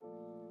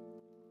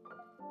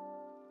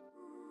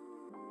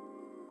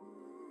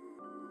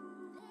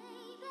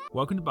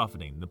Welcome to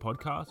Buffeting, the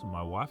podcast where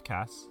my wife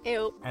Cass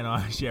Ew. and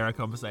I share our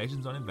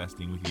conversations on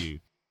investing with you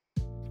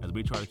as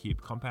we try to keep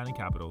compounding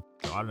capital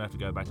so I don't have to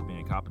go back to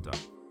being a carpenter.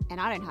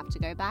 And I don't have to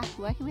go back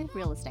working with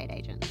real estate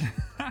agents.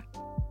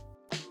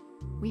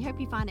 We hope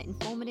you find it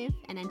informative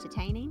and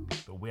entertaining.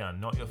 But we are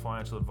not your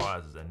financial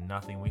advisors and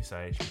nothing we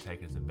say should be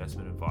taken as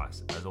investment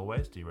advice. As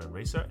always, do your own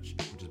research,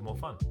 which is more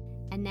fun.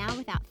 And now,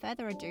 without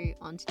further ado,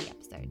 on to the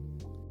episode.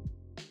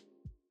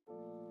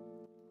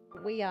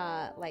 We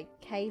are like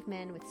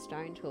cavemen with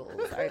stone tools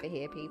over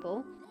here,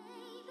 people.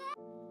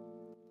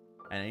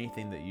 And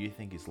anything that you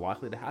think is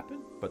likely to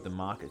happen, but the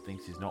market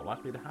thinks is not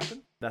likely to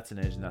happen, that's an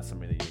edge and that's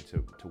something that you need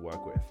to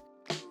work with.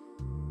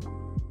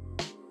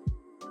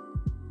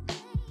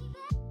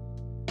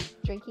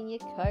 Drinking your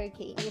Coke,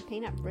 eating your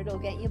peanut brittle,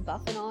 getting your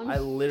buffing on. I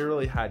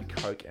literally had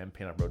Coke and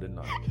peanut butter, didn't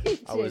I? You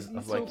I was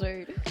still like,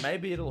 do.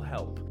 maybe it'll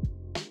help.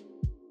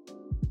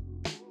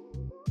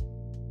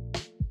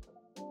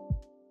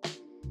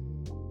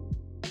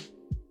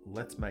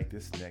 Let's make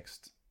this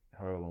next,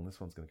 however long this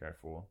one's going to go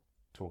for,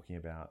 talking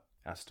about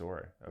our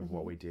story of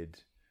what we did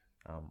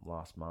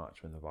last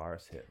March when the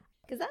virus hit.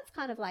 Because that's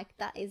kind of like,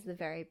 that is the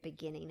very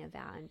beginning of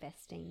our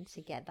investing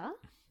together.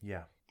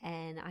 Yeah.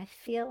 And I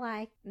feel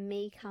like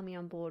me coming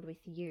on board with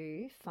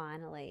you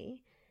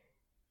finally,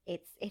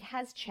 it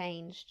has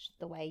changed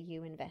the way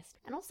you invest.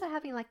 And also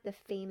having like the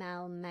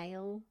female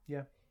male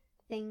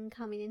thing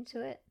coming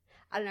into it.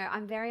 I don't know,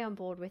 I'm very on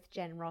board with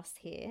Jen Ross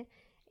here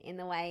in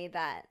the way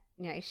that,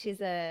 you know, she's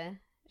a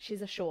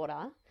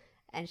shorter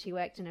and she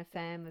worked in a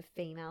firm of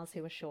females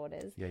who were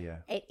shorters. Yeah.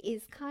 It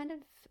is kind of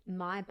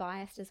my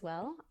bias as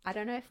well. I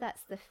don't know if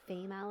that's the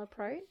female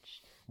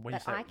approach. When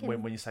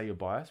you say you're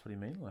biased, what do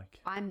you mean? Like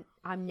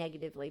I'm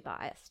negatively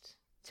biased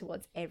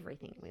towards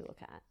everything we look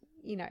at.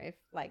 You know, if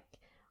like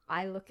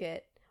I look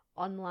at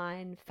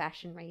online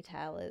fashion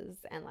retailers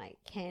and like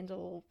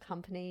candle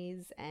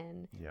companies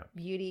and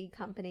beauty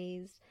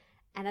companies,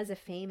 and as a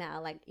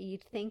female, like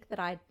you'd think that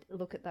I'd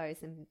look at those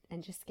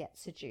and just get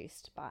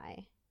seduced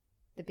by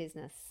the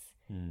business.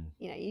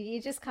 You know, you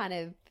just kind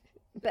of,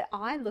 but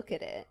I look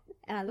at it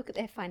and I look at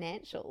their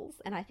financials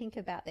and I think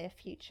about their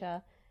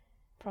future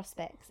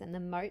prospects and the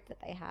moat that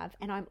they have,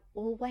 and I'm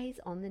always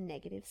on the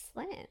negative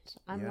slant.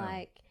 I'm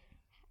like,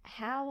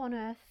 how on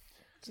earth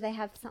do they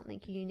have something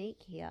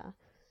unique here?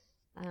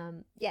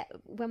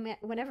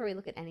 Whenever we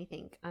look at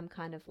anything, I'm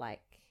kind of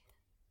like,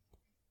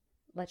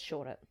 let's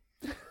short it.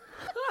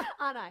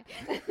 Aren't I?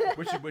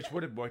 which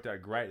would have worked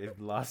out great if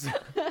the last,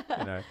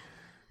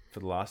 for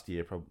the last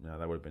year, probably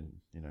that would have been,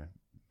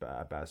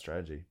 a bad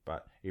strategy.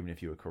 But even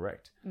if you were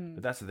correct,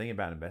 but that's the thing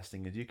about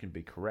investing is you can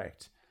be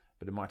correct,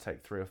 but it might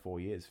take 3 or 4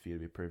 years for you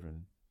to be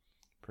proven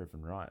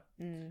right.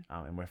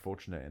 And we're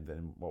fortunate in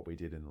then what we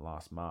did in the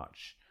last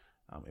March.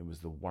 It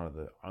was one of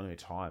the only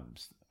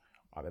times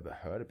I've ever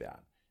heard about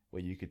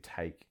where you could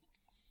take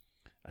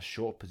a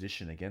short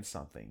position against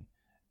something,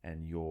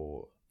 and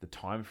the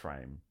time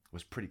frame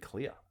was pretty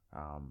clear.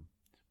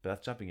 But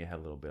that's jumping ahead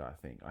a little bit. I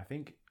think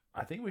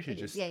we should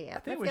just I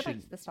think Let's get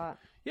back to the start.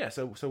 Yeah.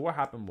 So what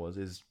happened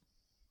was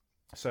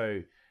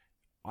so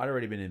I'd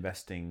already been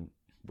investing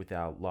with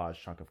our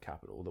large chunk of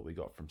capital that we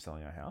got from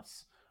selling our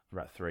house for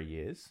about 3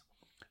 years.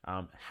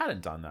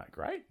 Hadn't done that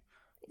great.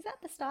 Is that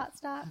the start?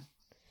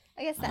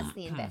 I guess that's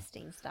the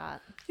investing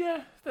start.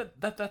 Yeah,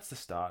 that's the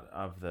start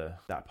of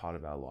that part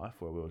of our life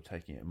where we were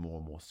taking it more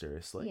and more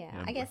seriously.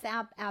 Yeah, I guess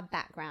our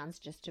backgrounds,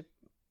 just to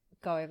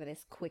go over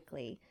this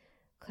quickly,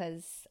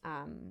 because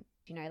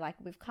like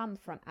we've come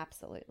from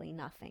absolutely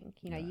nothing.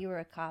 You were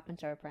a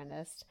carpenter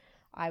apprentice.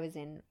 I was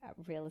in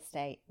real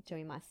estate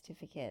doing my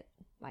certificate,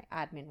 like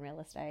admin real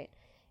estate.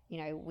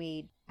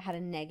 We had a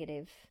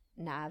negative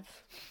NAV.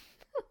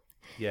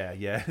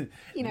 Yeah.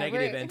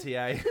 Negative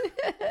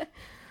NTA.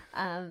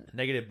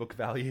 Negative book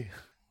value.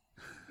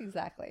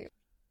 Exactly.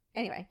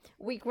 Anyway,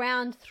 we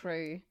ground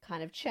through,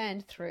 kind of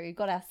churned through,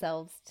 got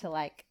ourselves to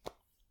like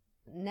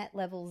net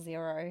level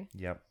 0.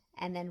 Yep.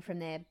 And then from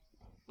there,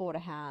 bought a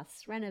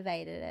house,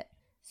 renovated it,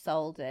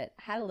 sold it,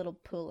 had a little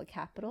pool of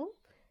capital.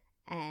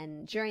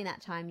 And during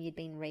that time, you'd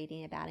been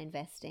reading about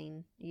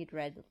investing. You'd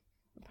read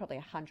probably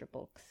 100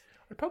 books.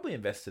 I probably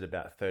invested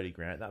about 30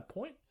 grand at that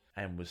point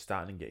and was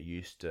starting to get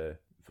used to,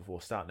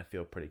 starting to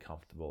feel pretty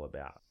comfortable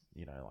about,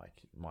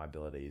 like my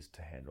abilities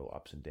to handle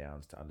ups and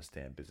downs, to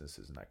understand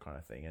businesses and that kind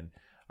of thing. And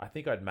I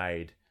think I'd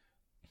made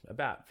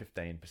about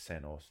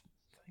 15% or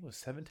I think it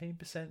was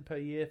 17% per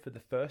year for the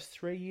first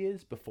 3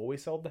 years before we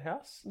sold the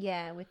house.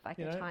 Yeah, with like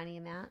a tiny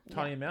amount.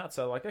 Amount.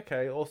 So like,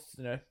 okay,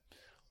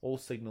 all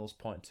signals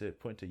point to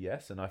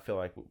yes, and I feel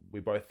like we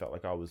both felt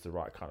like I was the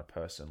right kind of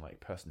person, like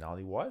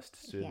personality wise,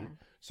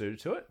 suited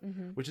to it,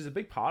 which is a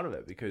big part of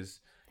it because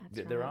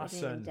there are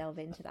certain. I didn't delve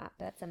into that,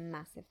 but that's a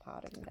massive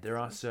part of investing. There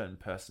are certain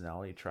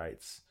personality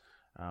traits.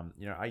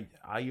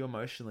 Are you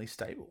emotionally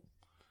stable?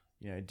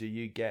 Do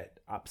you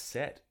get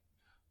upset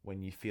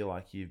when you feel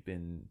like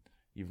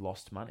you've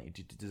lost money?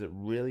 Does it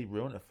really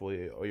ruin it for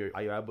you, or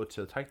are you able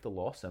to take the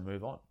loss and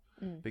move on?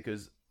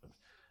 Because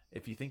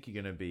if you think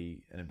you're going to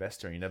be an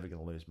investor and you're never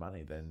going to lose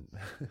money, then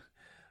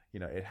You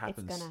know, it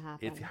happens. It's gonna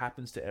happen. It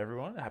happens to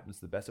everyone. It happens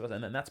to the best of us,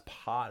 and then that's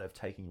part of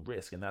taking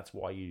risk, and that's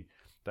why you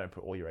don't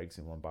put all your eggs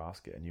in one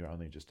basket, and you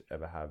only just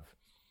ever have,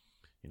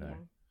 you know. Yeah.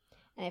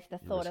 And if the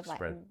your thought risk of like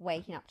spread.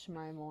 waking up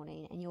tomorrow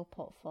morning and your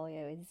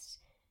portfolio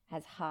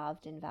has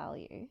halved in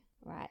value,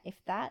 right? If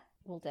that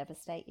will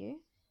devastate you,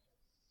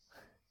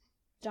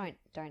 don't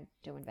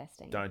do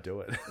investing. Don't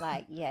do it.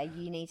 Like, yeah,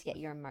 you need to get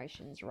your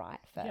emotions right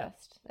first. Yeah.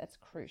 That's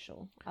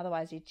crucial.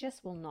 Otherwise, you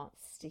just will not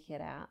stick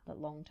it out the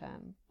long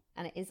term.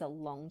 And it is a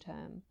long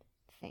term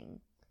thing.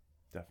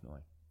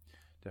 Definitely.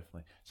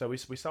 So we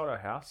sold our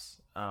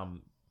house.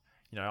 You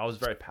know, I was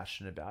very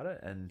passionate about it,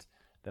 and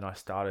then I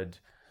started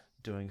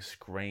doing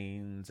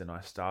screens, and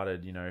I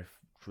started, you know,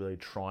 really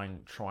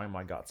trying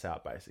my guts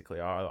out.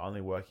 Basically, I was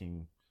only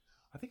working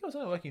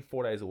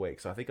 4 days a week,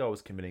 so I think I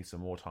was committing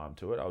some more time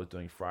to it. I was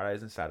doing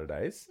Fridays and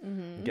Saturdays,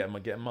 getting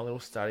my little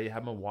study,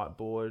 had my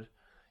whiteboard.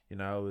 You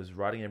know, I was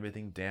writing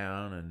everything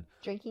down and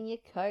Drinking your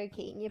Coke,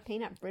 eating your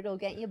peanut brittle,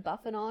 getting your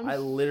buffet on. I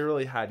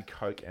literally had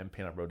Coke and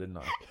peanut brittle,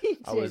 didn't I? You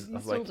I did, was you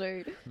still like,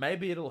 do.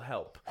 maybe it'll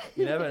help.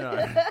 You never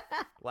know.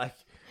 Like,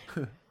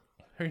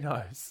 who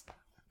knows?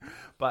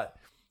 But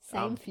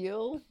Same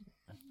fuel,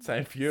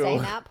 same fuel,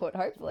 same output,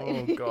 hopefully.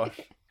 Oh gosh.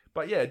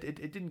 But yeah,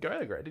 it didn't go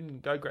that great. It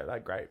didn't go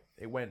that great.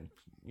 It went,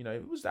 you know,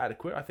 it was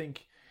adequate. I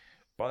think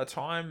by the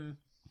time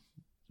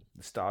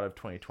the start of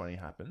 2020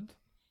 happened,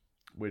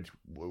 we'd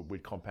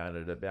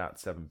compounded about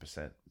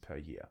 7% per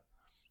year.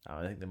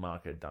 I think the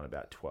market had done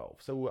about 12.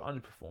 So we were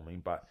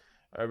underperforming, but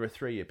over a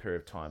 3-year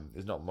period of time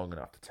is not long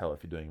enough to tell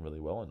if you're doing really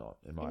well or not,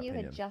 in my And you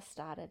opinion. had just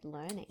started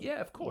learning.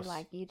 Yeah, of course.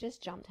 You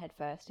just jumped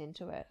headfirst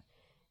into it.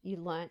 You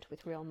learnt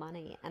with real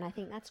money. And I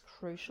think that's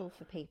crucial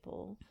for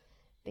people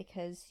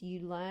because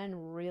you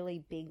learn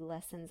really big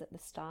lessons at the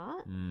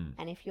start.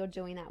 And if you're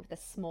doing that with a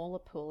smaller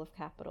pool of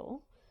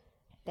capital,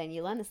 then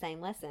you learn the same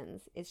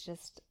lessons. It's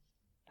just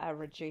a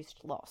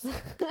reduced loss.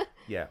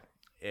 Yeah.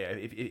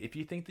 If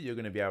you think that you're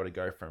going to be able to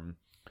go from,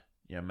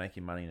 you know,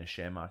 making money in a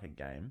share market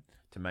game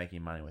to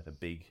making money with a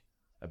big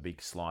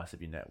slice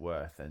of your net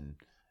worth, and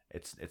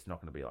it's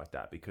not going to be like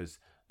that, because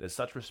there's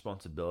such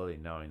responsibility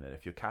knowing that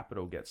if your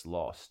capital gets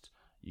lost,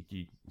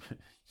 you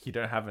you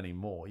don't have any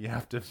more. You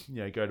have to,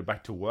 you know, go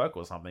back to work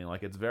or something.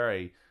 Like, it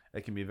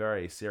can be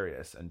very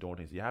serious and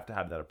daunting. So you have to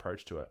have that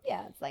approach to it.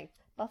 Yeah, it's like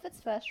Buffett's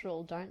first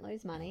rule, don't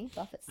lose money.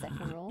 Buffett's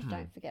second rule,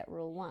 don't forget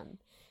rule 1.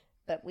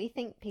 But we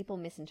think people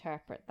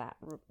misinterpret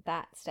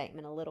that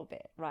statement a little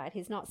bit, right?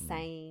 He's not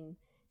saying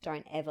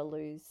don't ever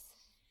lose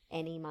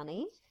any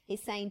money.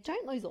 He's saying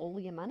don't lose all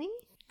your money.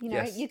 You know,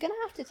 Yes. You're going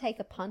to have to take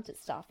a punt at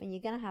stuff and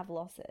you're going to have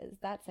losses.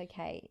 That's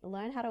okay.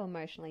 Learn how to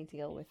emotionally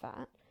deal with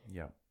that.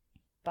 Yeah.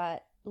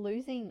 But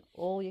losing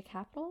all your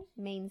capital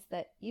means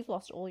that you've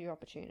lost all your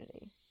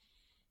opportunity.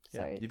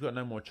 Yeah. So, You've got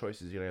no more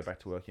choices. You got to go back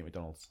to working at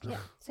McDonald's. yeah.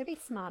 So be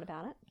smart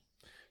about it.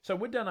 So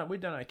we've done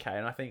okay,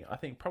 and I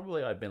think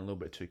probably I'd been a little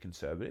bit too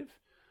conservative.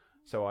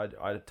 So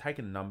I'd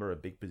taken a number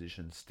of big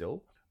positions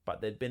still,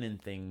 but they'd been in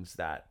things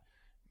that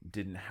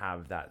didn't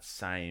have that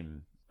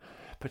same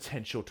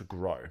potential to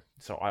grow.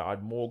 So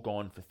I'd more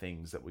gone for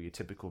things that were your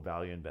typical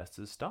value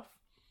investors stuff.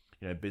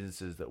 You know,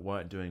 businesses that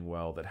weren't doing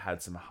well, that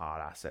had some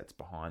hard assets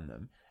behind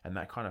them, and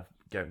that kind of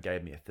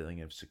gave me a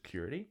feeling of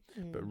security.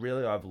 But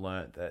really, I've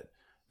learnt that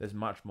there's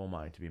much more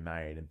money to be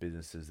made in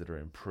businesses that are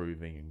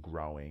improving and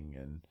growing,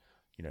 and,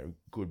 you know,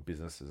 good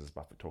businesses, as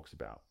Buffett talks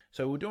about.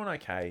 So we're doing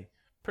okay.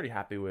 Pretty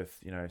happy with,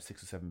 you know,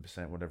 6 or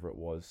 7%, whatever it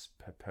was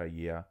per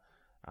year.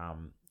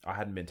 I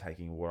hadn't been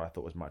taking what I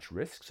thought was much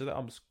risk, so that I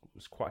was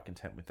quite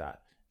content with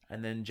that.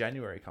 And then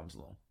January comes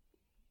along,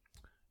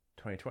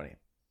 2020,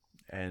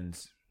 and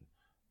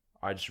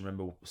I just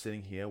remember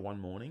sitting here one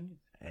morning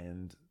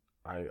and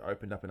I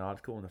opened up an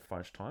article in the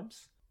Financial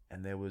Times,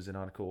 and there was an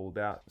article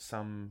about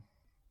some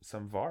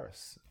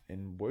virus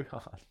in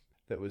Wuhan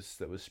that was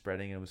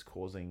spreading and was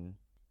causing,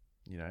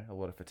 you know, a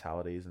lot of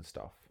fatalities and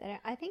stuff.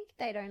 I think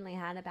they'd only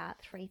had about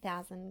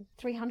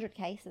 300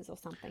 cases or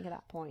something at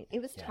that point.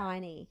 It was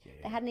tiny. Yeah.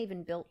 They hadn't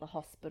even built the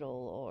hospital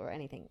or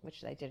anything,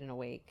 which they did in a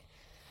week.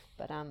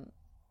 But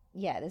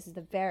yeah, this is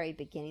the very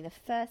beginning, the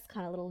first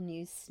kind of little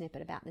news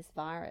snippet about this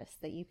virus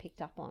that you picked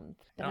up on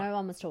that no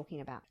one was talking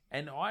about.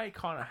 And I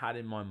kind of had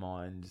in my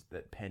mind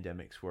that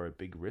pandemics were a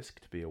big risk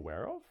to be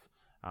aware of.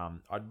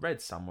 I'd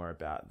read somewhere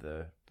about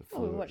the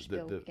flu. We watched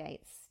Bill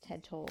Gates'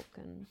 TED Talk,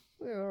 and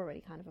we were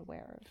already kind of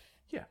aware of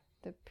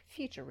the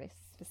future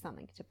risks for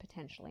something to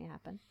potentially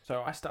happen.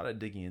 So I started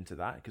digging into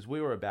that because we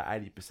were about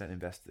 80%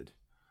 invested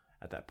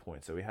at that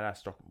point. So we had our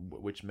stock,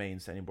 which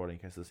means to anybody in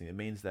case listening, it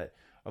means that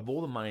of all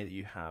the money that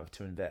you have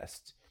to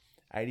invest,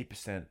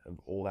 80%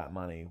 of all that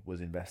money was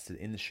invested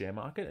in the share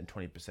market and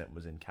 20%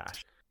 was in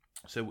cash.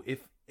 So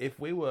if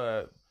we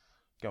were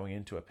going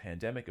into a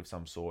pandemic of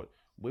some sort,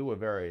 we were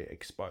very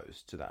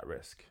exposed to that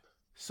risk.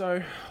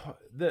 So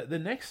the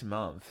next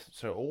month,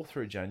 so all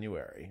through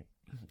January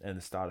and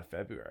the start of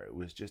February,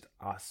 was just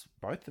us,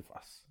 both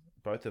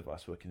of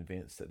us were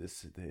convinced that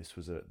this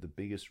was the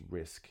biggest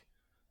risk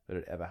that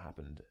had ever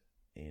happened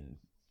in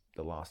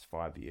the last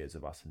 5 years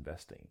of us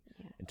investing,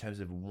 in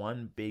terms of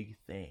one big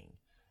thing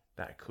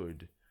that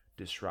could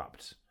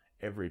disrupt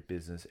every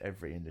business,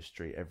 every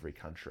industry, every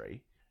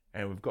country.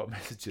 And we've got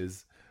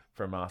messages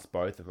from us,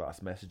 both of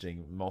us,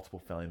 messaging multiple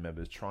family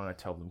members, trying to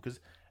tell them, because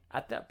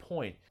at that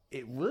point,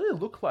 it really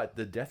looked like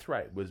the death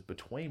rate was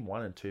between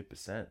 1% and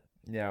 2%.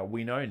 Now,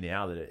 we know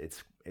now that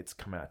it's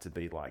come out to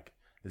be like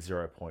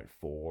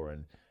 0.4,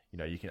 and, you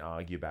know, you can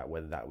argue about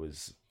whether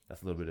that's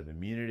a little bit of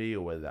immunity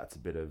or whether that's a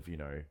bit of, you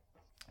know,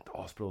 the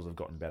hospitals have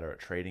gotten better at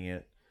treating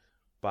it.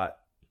 But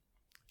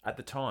at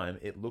the time,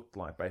 it looked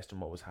like, based on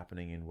what was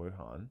happening in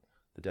Wuhan,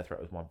 the death rate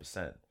was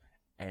 1%,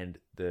 and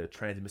the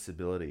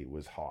transmissibility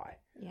was high.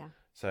 Yeah.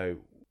 So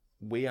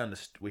we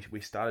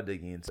started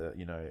digging into,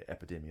 you know,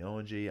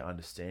 epidemiology,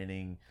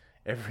 understanding.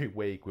 Every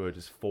week we were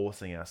just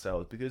forcing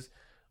ourselves, because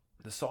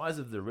the size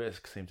of the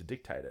risk seemed to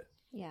dictate it.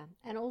 Yeah.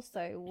 And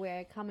also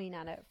we're coming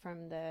at it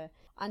from the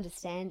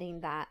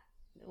understanding that,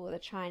 well, the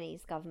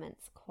Chinese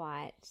government's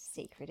quite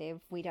secretive.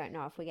 We don't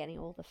know if we're getting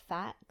all the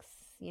facts.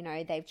 You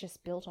know, they've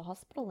just built a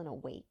hospital in a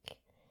week.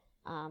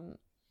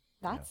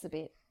 That's a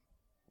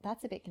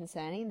bit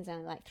concerning. There's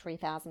only like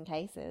 3,000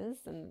 cases,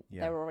 and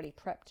they were already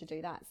prepped to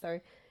do that. So,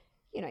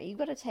 you know, you've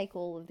got to take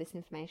all of this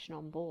information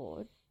on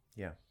board.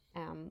 Yeah.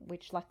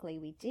 Which luckily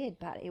we did,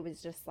 but it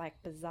was just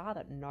like bizarre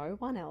that no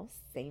one else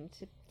seemed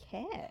to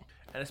care.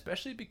 And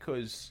especially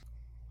because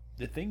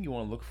the thing you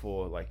want to look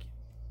for, like,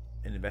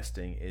 in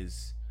investing,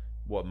 is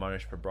what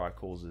Mohnish Pabrai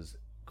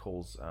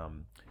calls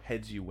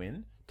heads you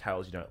win,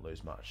 tails you don't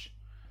lose much.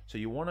 So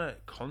you want to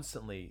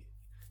constantly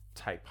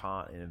take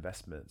part in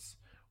investments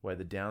where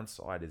the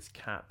downside is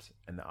capped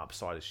and the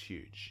upside is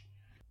huge.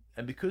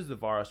 And because the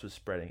virus was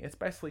spreading, it's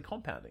basically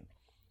compounding.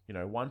 You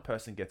know, one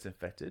person gets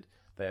infected,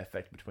 they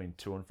affect between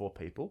 2 and 4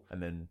 people,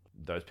 and then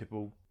those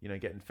people, you know,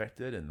 get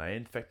infected and they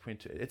infect between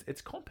 2.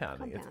 It's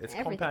compounding. It's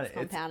compounding.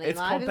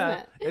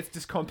 It's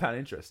just compound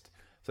interest.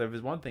 So if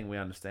there's one thing we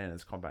understand,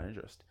 it's compound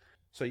interest.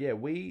 So yeah,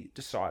 we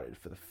decided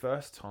for the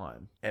first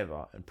time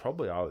ever, and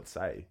probably I would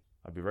say,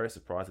 I'd be very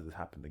surprised if this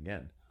happened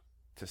again,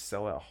 to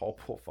sell our whole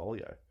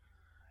portfolio.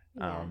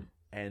 Yeah.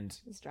 And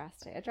it's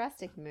drastic. A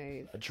drastic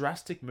move. A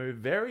drastic move.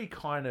 Very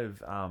kind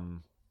of,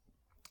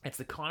 it's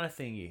the kind of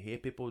thing you hear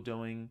people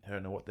doing. I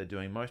don't know what they're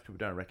doing. Most people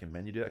don't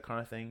recommend you do that kind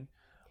of thing.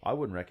 I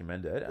wouldn't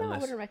recommend it. No, I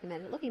wouldn't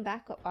recommend it. Looking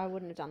back, I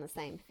wouldn't have done the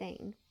same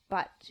thing.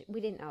 But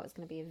we didn't know it was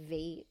going to be a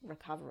V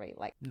recovery.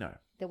 Like, no.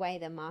 The way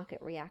the market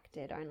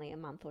reacted only a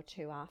month or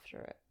two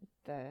after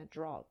the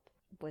drop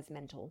was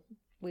mental.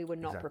 We were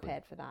not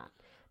prepared for that.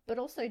 But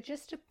also,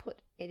 just to put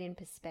it in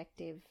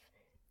perspective,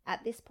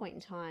 at this point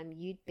in time,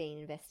 you'd been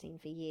investing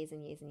for years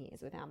and years and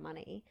years with our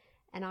money.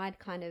 And I'd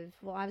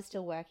I was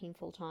still working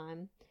full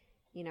time.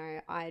 You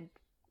know, I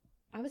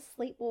was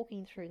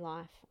sleepwalking through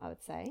life, I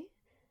would say.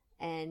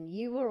 And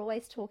you were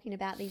always talking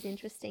about these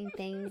interesting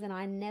things, and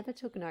I never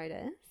took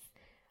notice.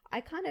 I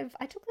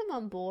took them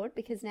on board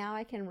because now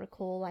I can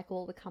recall like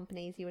all the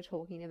companies you were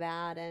talking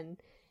about, and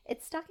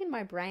it's stuck in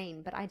my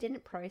brain, but I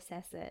didn't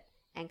process it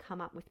and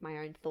come up with my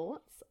own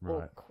thoughts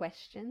or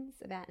questions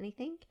about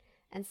anything.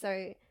 And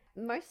so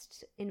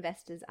most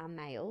investors are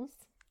males.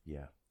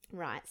 Yeah.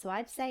 Right. So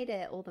I'd say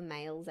to all the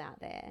males out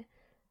there,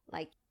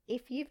 like,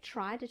 if you've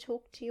tried to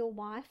talk to your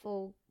wife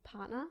or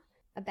partner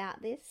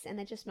about this and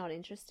they're just not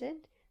interested,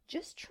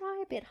 just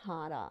try a bit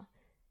harder.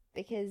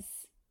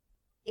 Because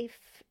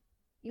if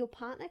your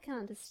partner can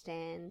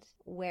understand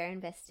where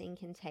investing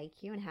can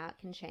take you and how it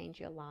can change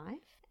your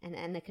life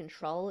and the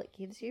control it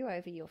gives you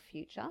over your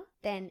future,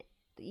 then,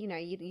 you know,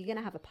 you're going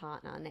to have a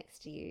partner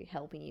next to you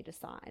helping you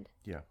decide.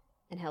 Yeah.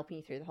 And helping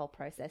you through the whole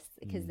process,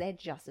 because they're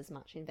just as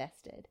much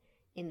invested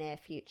in their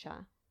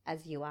future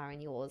as you are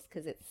in yours,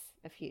 because it's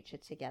a future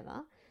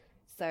together.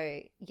 So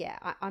yeah,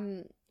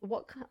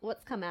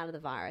 what's come out of the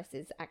virus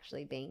is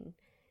actually been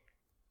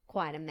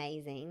quite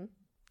amazing.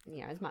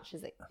 You know, as much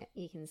as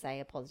you can say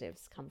a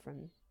positives come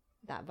from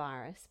that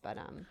virus, but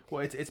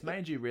well, it's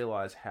made you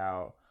realize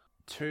how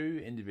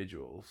two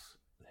individuals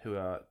who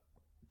are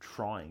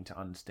trying to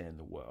understand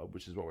the world,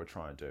 which is what we're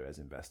trying to do as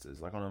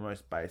investors, like on a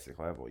most basic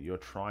level, you're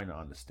trying to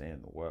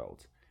understand the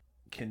world,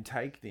 can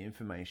take the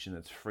information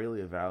that's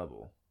freely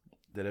available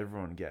that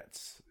everyone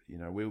gets. You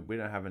know, we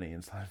don't have any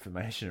inside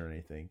information or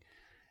anything,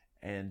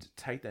 and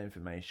take that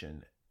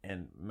information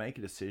and make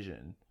a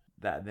decision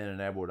that then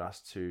enabled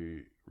us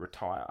to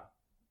retire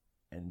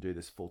and do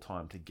this full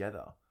time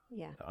together.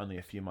 Yeah. Only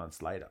a few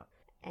months later.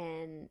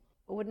 And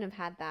wouldn't have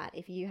had that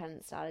if you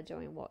hadn't started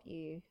doing what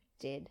you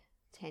did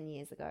 10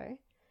 years ago.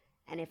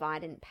 And if I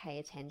didn't pay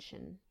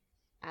attention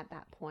at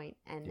that point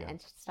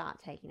and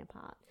start taking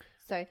apart.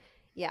 So,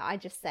 yeah, I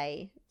just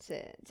say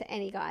to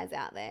any guys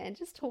out there,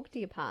 just talk to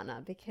your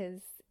partner,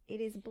 because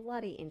it is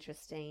bloody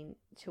interesting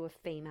to a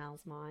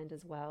female's mind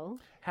as well.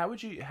 What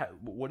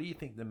do you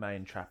think the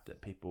main trap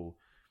that people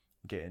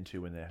get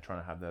into when they're trying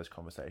to have those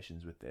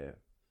conversations with their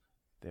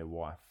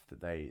wife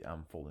that they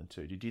fall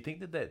into? Do you think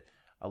that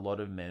a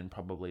lot of men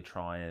probably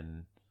try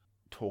and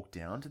talk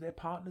down to their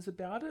partners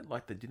about it?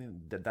 Like, do you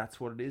think that's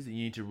what it is? You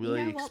need to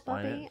really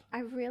explain it. I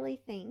really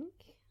think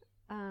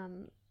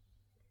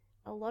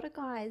a lot of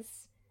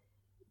guys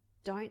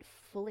don't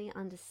fully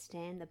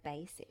understand the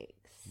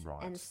basics.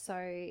 Right. And so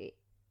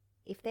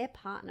if their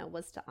partner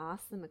was to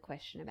ask them a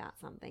question about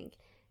something,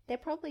 they're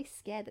probably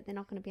scared that they're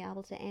not going to be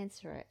able to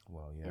answer it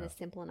Well, in yeah. a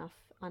simple enough,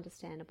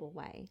 understandable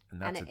way.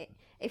 And And that's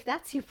if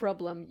that's your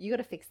problem, you got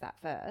to fix that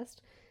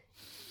first.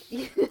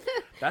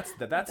 that's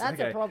a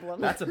okay. problem.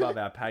 That's above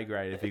our pay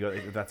grade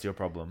if that's your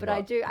problem. But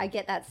I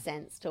get that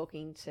sense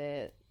talking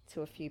to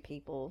a few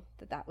people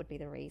that would be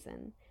the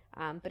reason.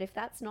 But if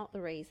that's not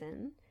the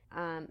reason,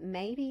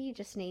 maybe you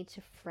just need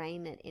to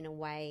frame it in a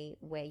way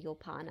where your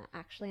partner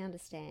actually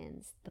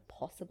understands the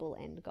possible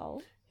end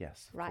goal.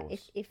 Yes, of Right?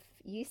 course. If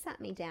you sat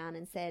me down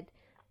and said,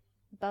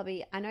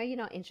 Bubby, I know you're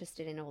not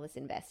interested in all this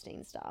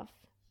investing stuff,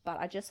 but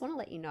I just want to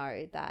let you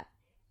know that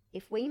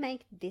if we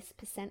make this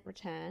 %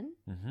 return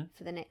Mm-hmm.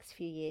 for the next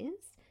few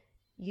years,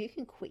 you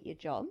can quit your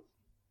job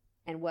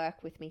and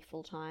work with me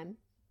full time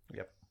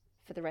Yep.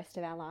 for the rest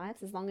of our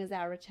lives. As long as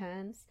our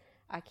returns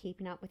are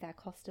keeping up with our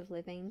cost of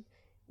living,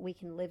 we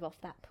can live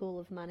off that pool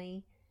of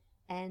money.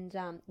 And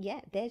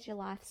there's your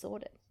life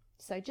sorted.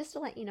 So just to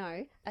let you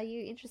know, are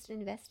you interested in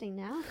investing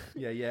now?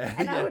 Yeah.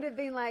 And I would have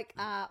been like,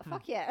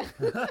 fuck yeah.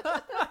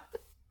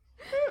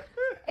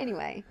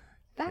 Anyway,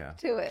 back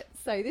to it.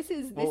 So this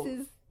is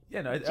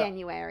Yeah, no,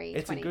 January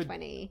it's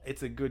 2020.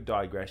 It's a good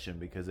digression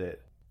because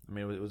it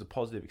was a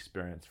positive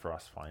experience for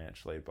us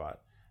financially,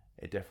 but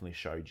it definitely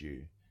showed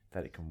you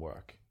that it can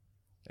work.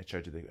 It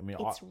showed you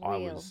It's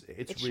real.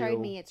 It real. showed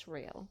me it's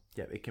real.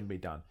 Yeah, it can be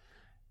done.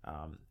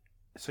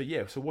 So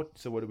what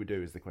do we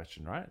do is the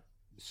question, right?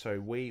 So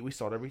we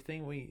sold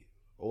everything.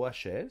 All our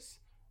shares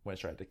went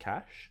straight to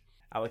cash.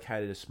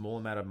 Allocated a small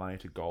amount of money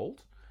to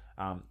gold.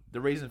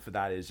 The reason for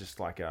that is just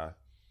like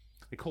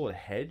they call it a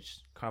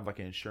hedge, kind of like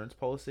an insurance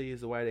policy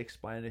is the way to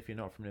explain it if you're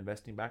not from an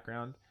investing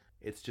background.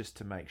 It's just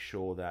to make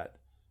sure that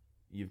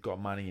you've got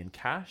money in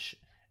cash,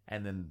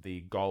 and then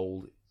the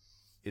gold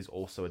is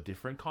also a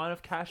different kind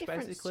of cash,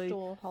 Different basically.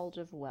 storehold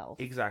of wealth.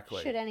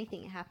 Exactly. Should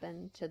anything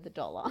happen to the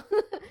dollar.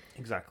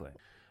 Exactly.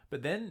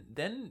 But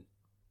then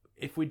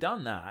if we'd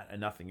done that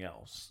and nothing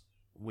else,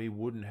 we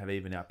wouldn't have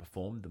even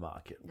outperformed the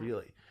market,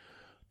 really.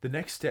 The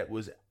next step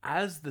was,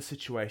 as the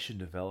situation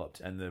developed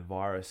and the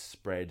virus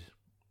spread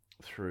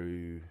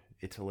through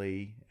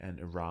Italy and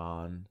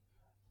Iran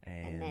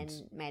and then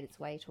made its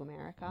way to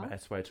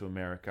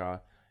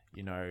America.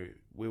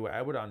 We were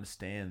able to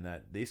understand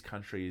that these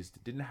countries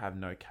didn't have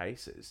no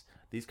cases.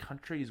 These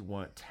countries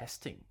weren't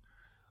testing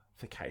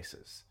for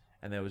cases,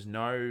 and there was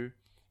no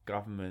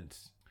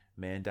government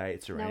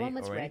mandates or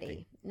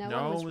anything.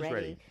 No one was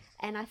ready.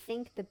 And I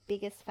think the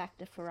biggest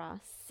factor for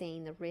us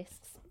seeing the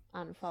risks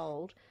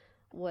unfold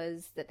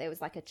was that there was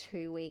like a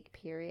 2-week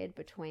period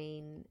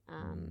between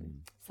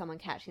someone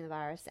catching the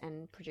virus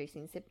and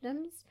producing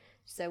symptoms.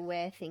 So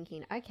we're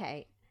thinking,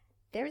 okay,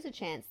 there is a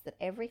chance that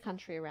every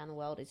country around the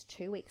world is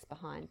 2 weeks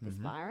behind this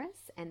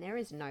virus, and there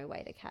is no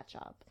way to catch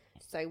up.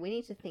 So we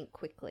need to think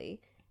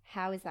quickly,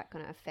 how is that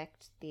going to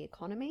affect the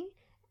economy?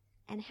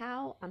 And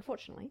how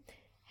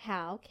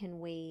can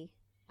we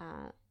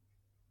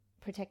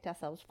protect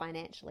ourselves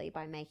financially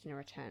by making a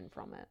return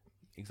from it?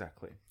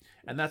 Exactly.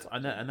 And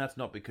that's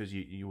not because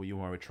you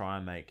want to try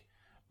and make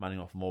money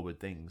off morbid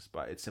things,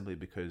 but it's simply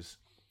because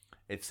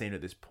it seemed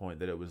at this point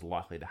that it was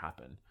likely to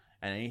happen.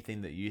 And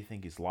anything that you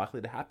think is likely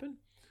to happen,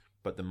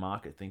 but the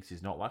market thinks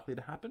is not likely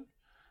to happen,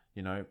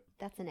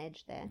 that's an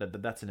edge there.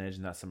 That's an edge,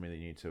 and that's something that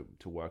you need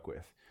to work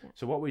with. Yeah.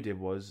 So what we did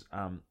was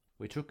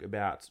we took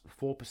about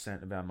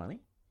 4% of our money,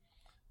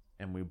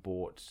 and we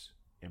bought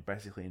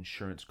basically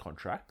insurance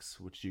contracts,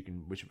 which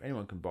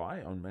anyone can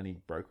buy on any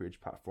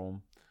brokerage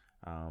platform,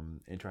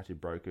 Interactive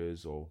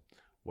Brokers or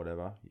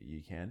whatever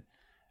you can,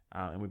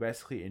 and we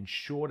basically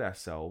insured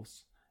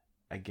ourselves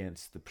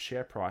against the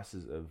share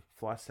prices of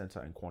Flight Centre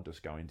and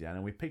Qantas going down,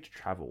 and we picked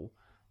travel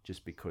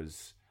just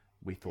because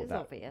we thought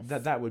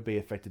that would be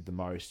affected the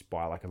most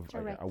by like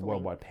a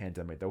worldwide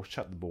pandemic. They'll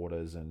shut the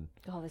borders and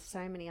there's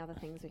so many other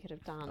things we could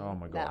have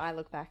done that I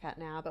look back at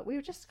now, but we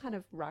were just kind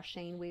of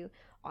rushing.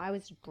 I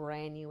was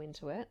brand new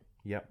into it.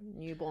 Yep.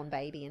 Newborn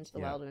baby into the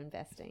world of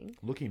investing.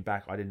 Looking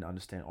back, I didn't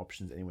understand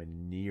options anywhere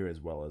near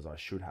as well as I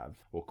should have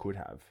or could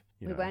have.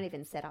 We weren't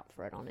even set up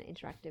for it on an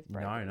Interactive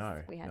Brokers.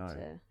 No. We had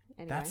to.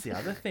 Anyway. That's the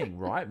other thing,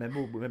 right?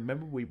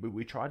 Remember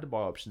we tried to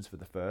buy options for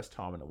the first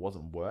time and it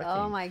wasn't working.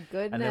 Oh my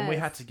goodness! And then we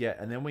had to get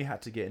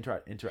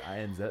into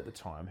ANZ at the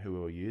time, who we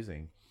were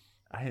using.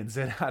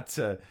 ANZ had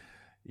to,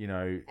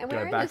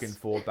 go back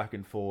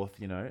and forth.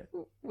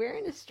 We're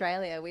in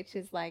Australia, which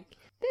is like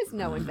there's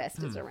no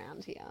investors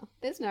around here.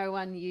 There's no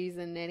one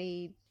using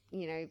any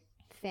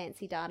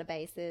fancy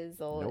databases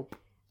or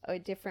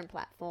different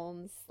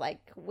platforms.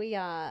 Like we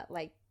are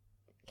like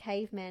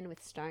cavemen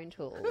with stone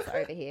tools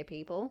over here,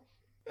 people.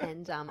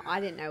 And I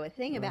didn't know a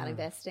thing about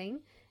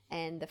investing.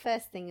 And the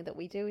first thing that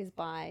we do is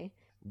buy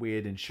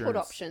weird insurance put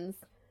options,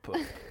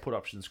 put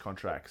options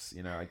contracts,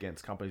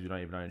 against companies we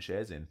don't even own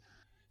shares in.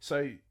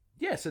 So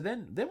so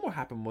then what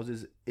happened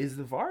was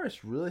the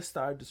virus really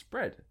started to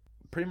spread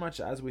pretty much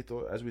as we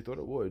thought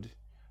it would.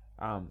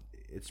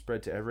 It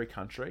spread to every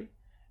country,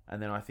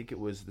 and then I think it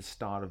was the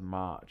start of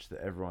March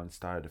that everyone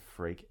started to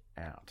freak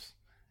out.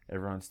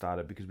 Everyone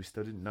started, because we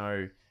still didn't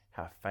know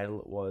how fatal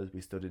it was.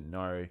 We still didn't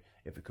know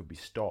if it could be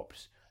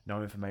stopped.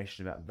 No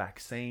information about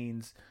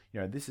vaccines.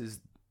 This is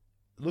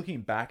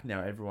looking back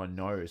now. Everyone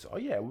knows. Oh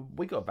yeah,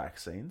 we got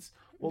vaccines.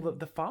 Well,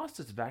 the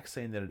fastest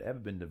vaccine that had ever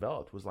been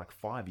developed was like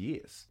 5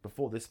 years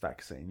before this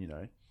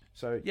vaccine.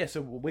 So yeah,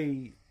 so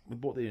we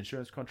bought the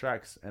insurance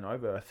contracts, and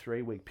over a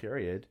 3-week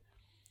period,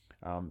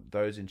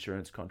 those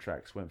insurance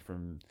contracts went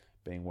from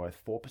being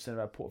worth 4% of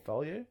our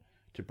portfolio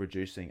to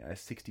producing a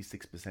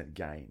 66%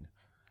 gain,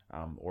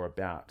 or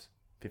about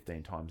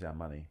 15 times our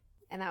money.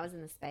 And that was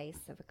in the space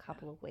of a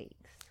couple of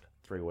weeks.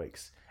 3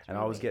 weeks. And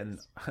I was getting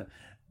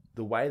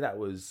the way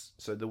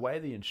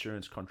the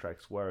insurance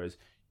contracts were is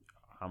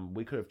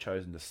we could have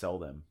chosen to sell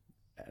them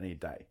any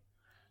day.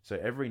 So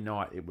every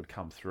night it would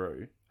come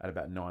through at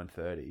about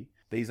 9:30.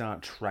 These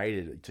aren't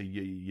traded, so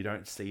you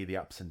don't see the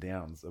ups and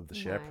downs of the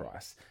share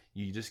price.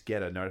 You just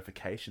get a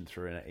notification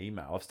through in an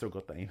email. I've still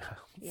got the email.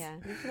 Yeah,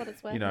 this is what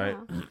it's worth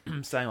now.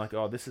 Saying like,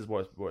 oh, this is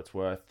what it's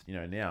worth,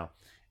 now.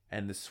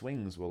 And the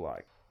swings were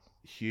like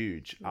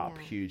huge up,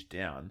 huge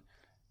down.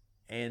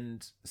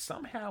 And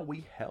somehow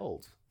we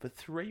held for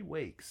 3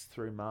 weeks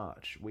through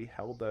March. We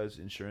held those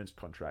insurance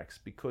contracts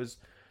because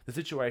the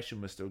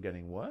situation was still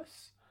getting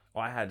worse.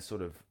 I had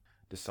sort of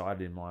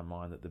decided in my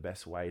mind that the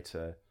best way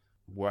to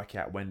work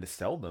out when to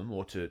sell them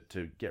or to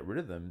get rid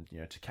of them,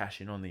 to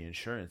cash in on the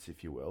insurance,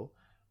 if you will,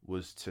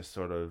 was to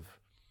sort of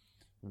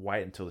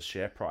wait until the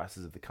share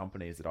prices of the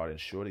companies that I'd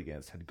insured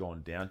against had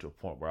gone down to a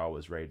point where I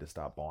was ready to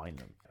start buying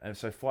them. And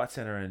so Flight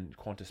Centre and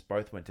Qantas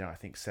both went down, I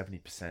think,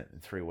 70% in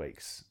 3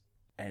 weeks.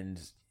 And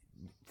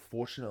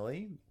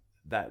fortunately,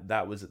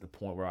 that was at the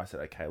point where I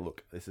said, okay,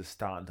 look, this is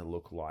starting to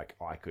look like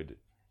I could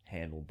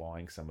handle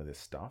buying some of this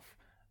stuff.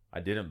 I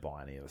didn't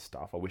buy any of the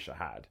stuff. I wish I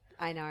had.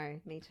 I know,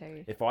 me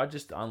too. If I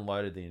just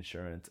unloaded the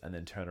insurance and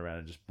then turned around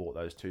and just bought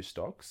those 2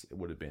 stocks, it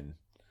would have been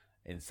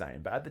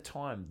insane. But at the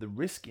time, the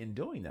risk in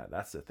doing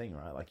that's the thing,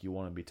 right? Like, you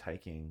want to be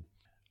taking...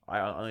 I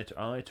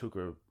only took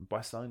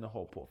by selling the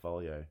whole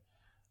portfolio,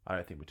 I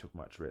don't think we took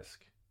much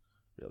risk,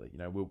 really.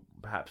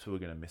 Perhaps we were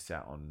going to miss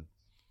out on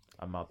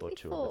a month or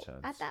two of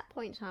returns. At that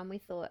point in time, we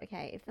thought,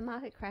 okay, if the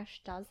market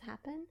crash does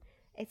happen,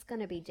 it's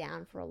going to be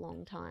down for a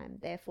long time.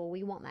 Therefore,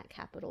 we want that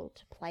capital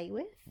to play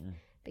with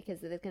because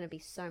there's going to be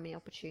so many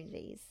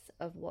opportunities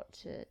of what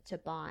to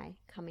buy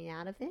coming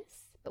out of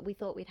this. But we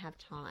thought we'd have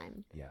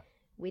time. Yeah.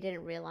 We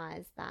didn't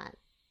realize that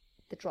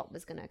the drop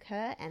was going to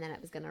occur and then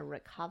it was going to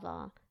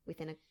recover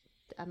within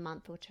a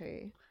month or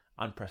two.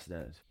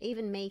 Unprecedented.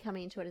 Even me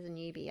coming into it as a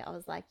newbie, I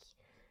was like,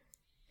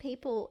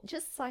 people,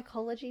 just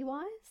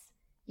psychology-wise,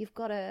 you've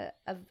got a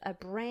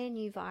brand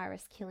new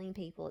virus killing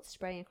people. It's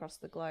spreading across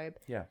the globe.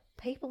 Yeah.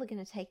 People are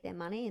going to take their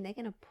money and they're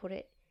going to put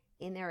it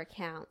in their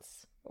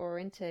accounts or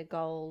into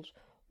gold,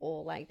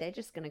 or like they're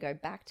just going to go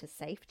back to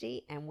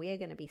safety, and we're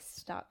going to be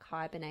stuck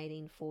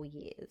hibernating for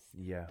years.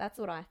 Yeah. That's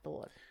what I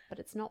thought, but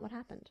it's not what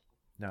happened.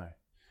 No.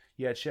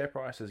 You had share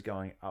prices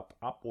going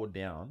up or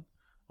down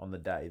on the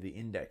day. The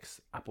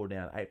index up or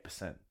down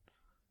 8%,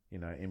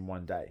 in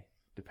one day,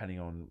 depending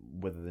on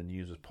whether the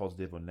news was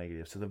positive or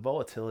negative. So the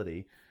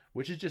volatility,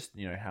 which is just,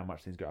 how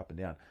much things go up and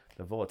down,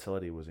 the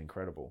volatility was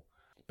incredible.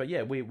 But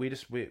yeah, we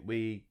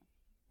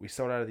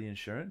sold out of the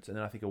insurance, and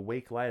then I think a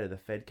week later the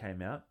Fed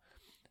came out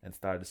and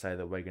started to say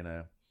that we're going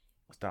to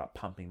start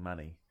pumping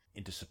money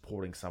into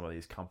supporting some of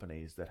these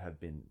companies that have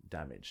been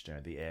damaged,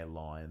 the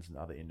airlines and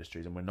other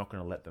industries, and we're not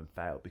going to let them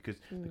fail. Because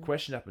the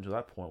question up until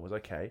that point was,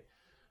 okay,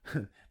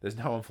 there's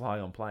no one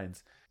flying on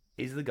planes.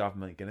 Is the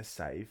government going to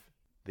save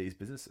these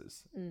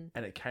businesses?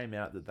 And it came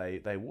out that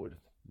they would.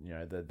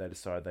 They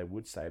decided they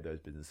would save those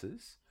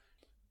businesses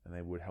and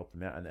they would help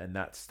them out. And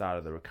that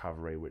started the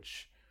recovery,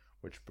 which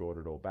brought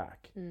it all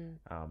back.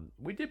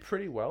 We did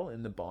pretty well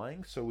in the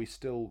buying, so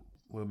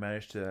we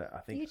managed to, I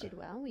think... You did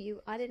well.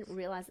 I didn't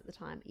realise at the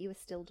time, but you were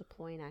still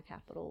deploying our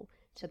capital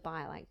to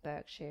buy like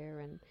Berkshire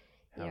and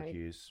Howard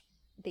Hughes.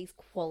 These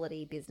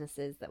quality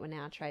businesses that were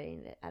now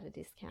trading at a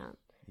discount.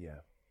 Yeah.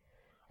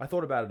 I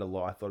thought about it a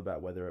lot. I thought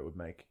about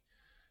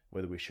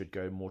whether we should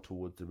go more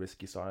towards the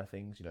risky side of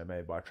things,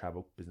 maybe buy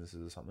travel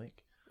businesses or something.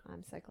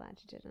 I'm so glad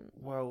you didn't.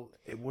 Well,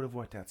 it would have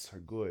worked out so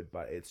good,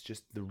 but it's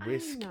just the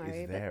risk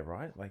is there,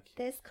 right? Like,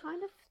 there's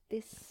kind of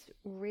this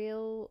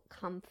real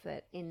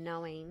comfort in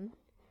knowing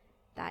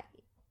that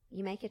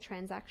you make a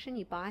transaction,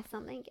 you buy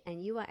something,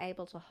 and you are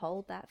able to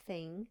hold that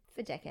thing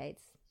for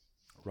decades.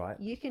 Right.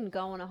 You can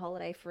go on a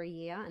holiday for a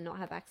year and not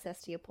have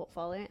access to your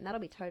portfolio, and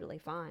that'll be totally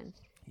fine.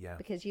 Yeah.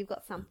 Because you've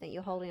got something,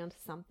 you're holding on to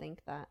something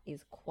that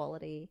is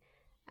quality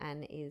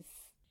and is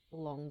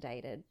long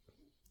dated.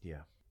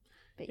 Yeah.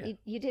 But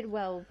you did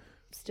well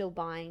still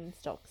buying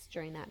stocks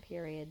during that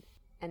period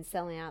and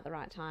selling out at the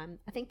right time.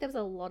 I think there was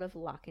a lot of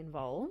luck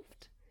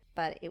involved,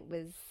 but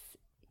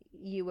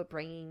you were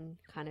bringing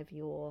kind of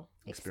your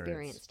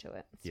experience to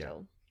it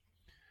still.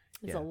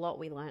 There's a lot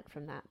we learnt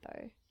from that,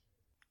 though.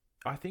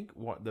 I think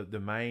what the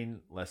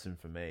main lesson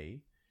for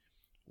me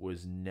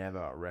was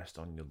never rest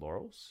on your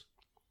laurels.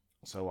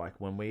 So like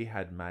when we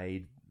had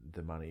made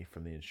the money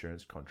from the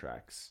insurance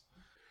contracts,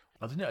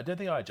 I don't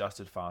think I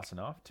adjusted fast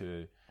enough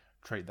to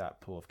treat that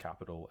pool of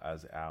capital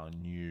as our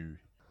new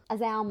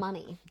as our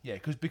money. Yeah,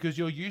 because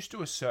you're used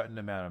to a certain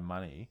amount of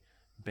money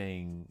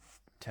being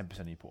 10%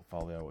 of your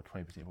portfolio or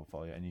 20% of your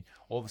portfolio, and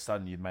all of a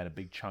sudden you've made a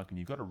big chunk and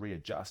you've got to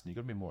readjust and you've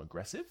got to be more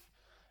aggressive,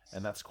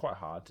 and that's quite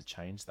hard to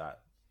change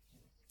that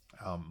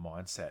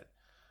mindset.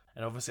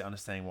 And obviously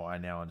understanding what I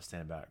now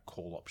understand about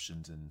call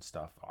options and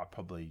stuff,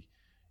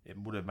 it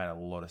would have made a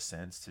lot of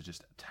sense to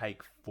just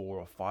take 4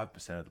 or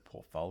 5% of the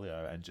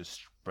portfolio and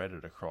just spread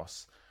it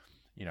across,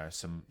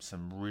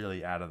 some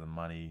really out of the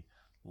money,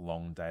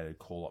 long dated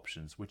call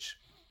options, which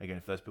again,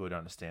 for those people who don't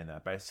understand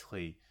that,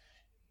 basically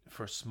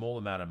for a small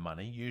amount of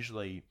money,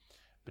 usually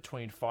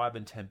between 5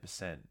 and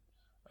 10%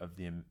 of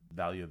the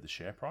value of the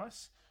share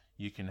price,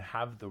 you can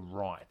have the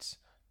right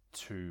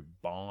to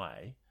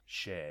buy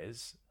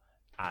shares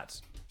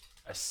at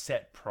a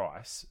set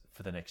price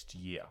for the next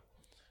year.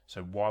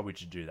 So why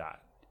would you do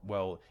that?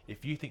 Well,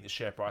 if you think the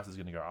share price is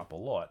going to go up a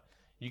lot,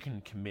 you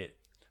can commit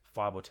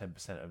 5 or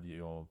 10%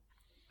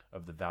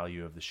 of the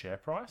value of the share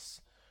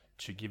price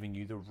to giving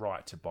you the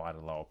right to buy at a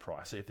lower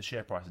price. So if the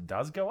share price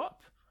does go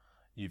up,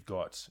 you've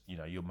got,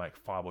 you'll make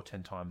 5 or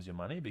 10 times your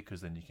money,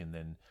 because then you can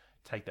then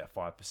take that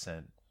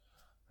 5%.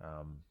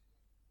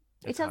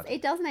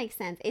 It does make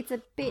sense. It's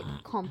a bit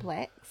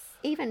complex,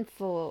 even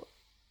for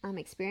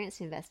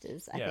experienced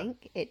investors. I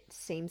think it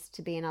seems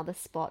to be another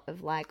spot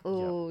of like,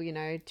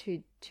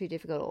 too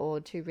difficult or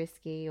too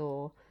risky,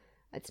 or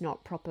it's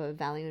not proper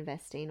value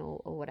investing or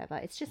whatever.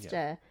 It's just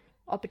a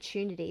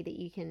opportunity that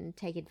you can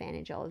take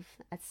advantage of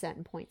at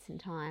certain points in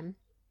time.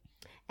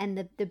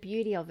 And the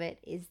beauty of it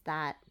is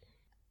that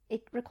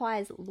it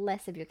requires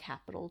less of your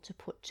capital to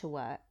put to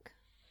work.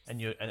 And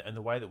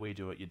the way that we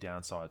do it, your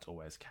downside's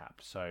always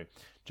capped. So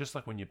just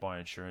like when you buy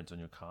insurance on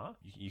your car,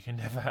 you can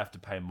never have to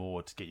pay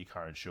more to get your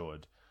car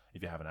insured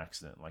if you have an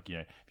accident. Like,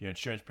 if your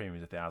insurance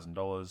premium is $1,000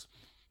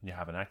 and you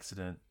have an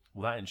accident,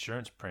 well, that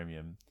insurance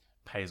premium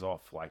pays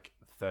off like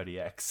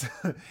 30x.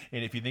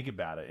 And if you think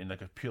about it in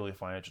like a purely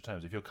financial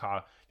terms, if your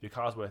car's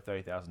worth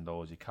 $30,000,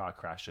 your car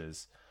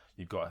crashes,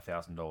 you've got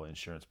 $1,000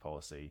 insurance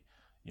policy,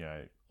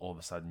 all of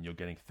a sudden you're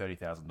getting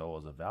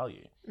 $30,000 of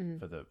value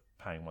for the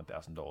paying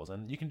 $1,000.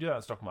 And you can do that in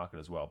the stock market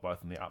as well,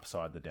 both on the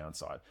upside and the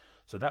downside.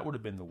 So that would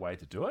have been the way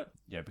to do it,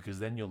 because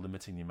then you're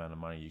limiting the amount of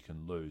money you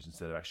can lose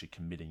instead of actually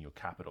committing your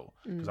capital.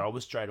 Because I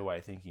was straight away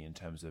thinking in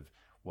terms of,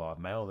 well, I've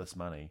made all this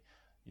money,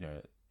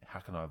 how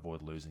can I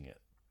avoid losing it?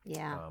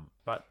 Yeah.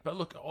 But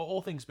look,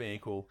 all things being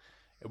equal,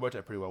 it worked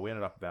out pretty well. We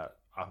ended up about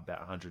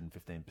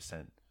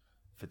 115%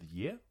 for the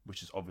year,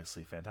 which is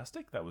obviously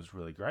fantastic. That was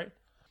really great.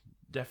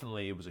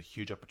 Definitely, it was a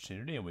huge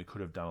opportunity, and we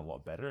could have done a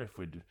lot better if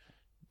we'd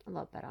a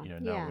lot better.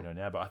 Know what we know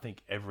now. But I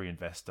think every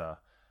investor,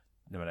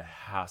 no matter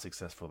how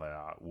successful they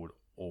are, would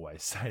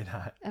always say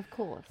that. Of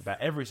course.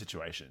 About every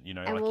situation, and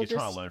like you're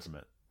trying to learn from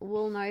it.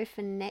 We'll know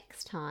for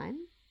next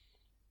time.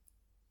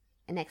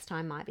 And next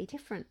time might be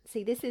different.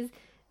 See, this is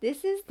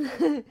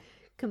the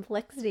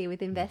complexity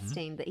with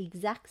investing. The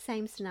exact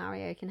same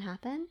scenario can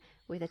happen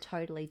with a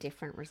totally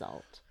different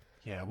result.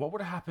 Yeah. What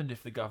would have happened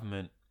if the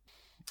government,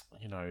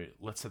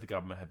 let's say the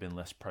government had been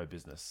less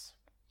pro-business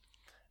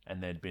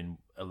and they'd been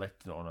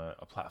elected on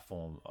a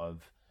platform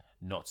of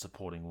not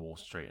supporting Wall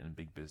Street and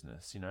big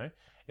business?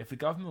 If the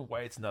government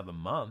waits another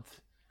month,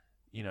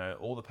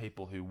 all the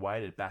people who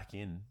waited back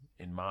in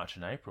March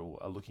and April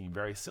are looking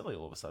very silly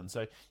all of a sudden.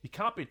 So you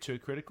can't be too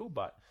critical,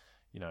 but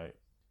I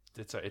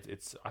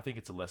think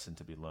it's a lesson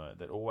to be learned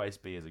that always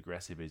be as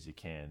aggressive as you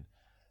can,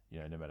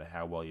 no matter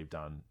how well you've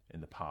done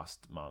in the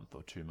past month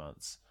or 2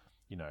 months.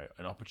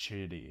 An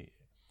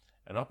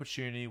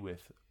opportunity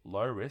with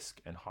low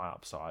risk and high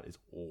upside is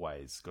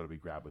always got to be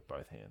grabbed with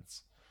both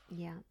hands.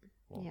 Yeah.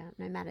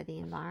 No matter the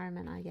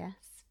environment, I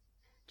guess.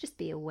 Just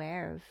be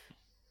aware of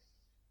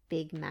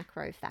big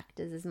macro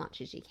factors as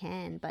much as you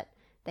can, but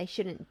they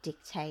shouldn't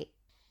dictate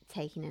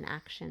taking an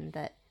action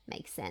that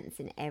makes sense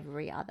in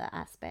every other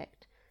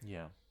aspect.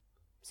 Yeah.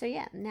 So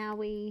now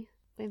we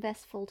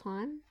invest full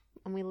time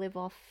and we live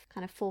off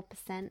kind of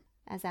 4%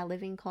 as our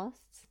living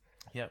costs.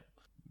 Yep.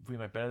 If we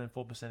make better than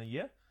 4% a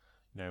year,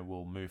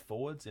 we'll move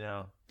forwards in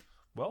our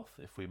wealth.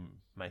 If we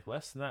make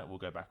less than that, we'll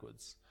go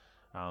backwards.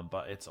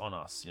 But it's on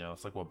us.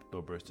 It's like what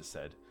Bill Brewster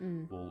said.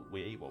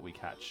 We eat what we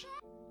catch.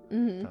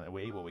 Mm-hmm.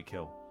 We eat what we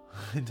kill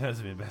in terms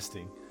of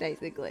investing.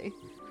 Basically.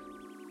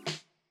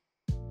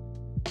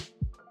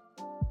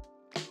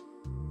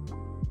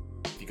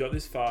 If you got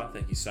this far,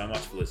 thank you so much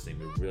for listening.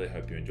 We really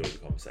hope you enjoyed the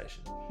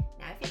conversation.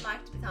 Now, if you'd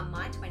like to become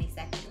my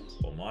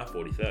 22nd or my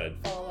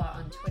 43rd follower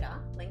on Twitter,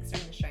 links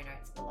are in the show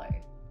notes below.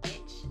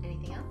 Mitch,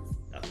 anything else?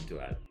 Nothing to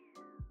add.